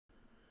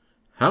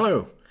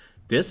Hello!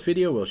 This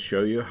video will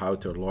show you how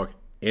to log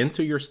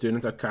into your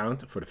student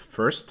account for the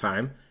first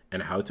time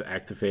and how to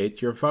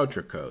activate your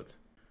voucher code.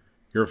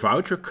 Your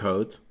voucher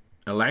code,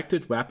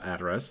 elected web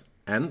address,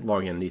 and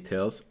login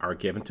details are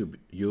given to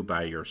you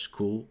by your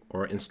school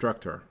or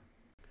instructor.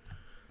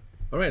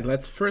 Alright,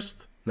 let's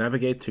first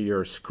navigate to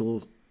your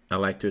school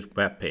elected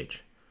web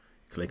page.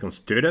 Click on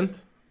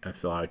Student and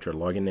fill out your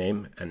login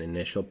name and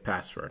initial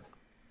password.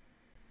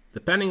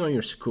 Depending on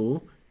your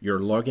school, your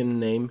login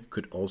name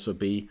could also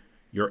be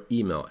your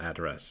email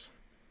address.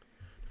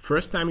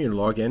 First time you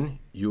log in,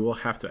 you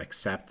will have to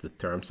accept the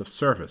terms of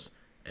service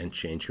and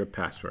change your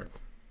password.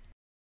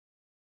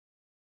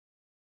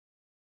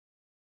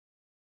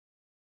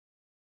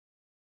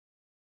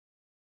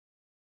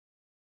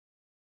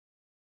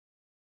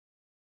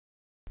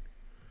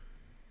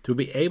 To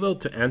be able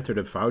to enter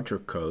the voucher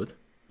code,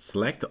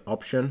 select the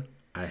option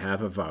I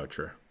have a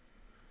voucher.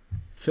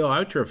 Fill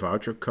out your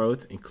voucher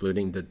code,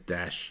 including the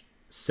dash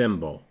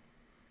symbol.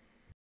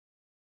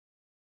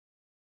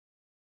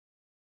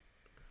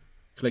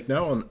 Click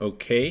now on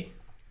OK.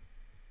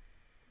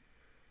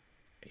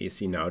 You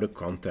see now the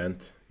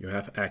content you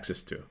have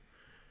access to.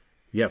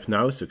 You have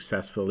now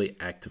successfully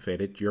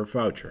activated your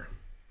voucher.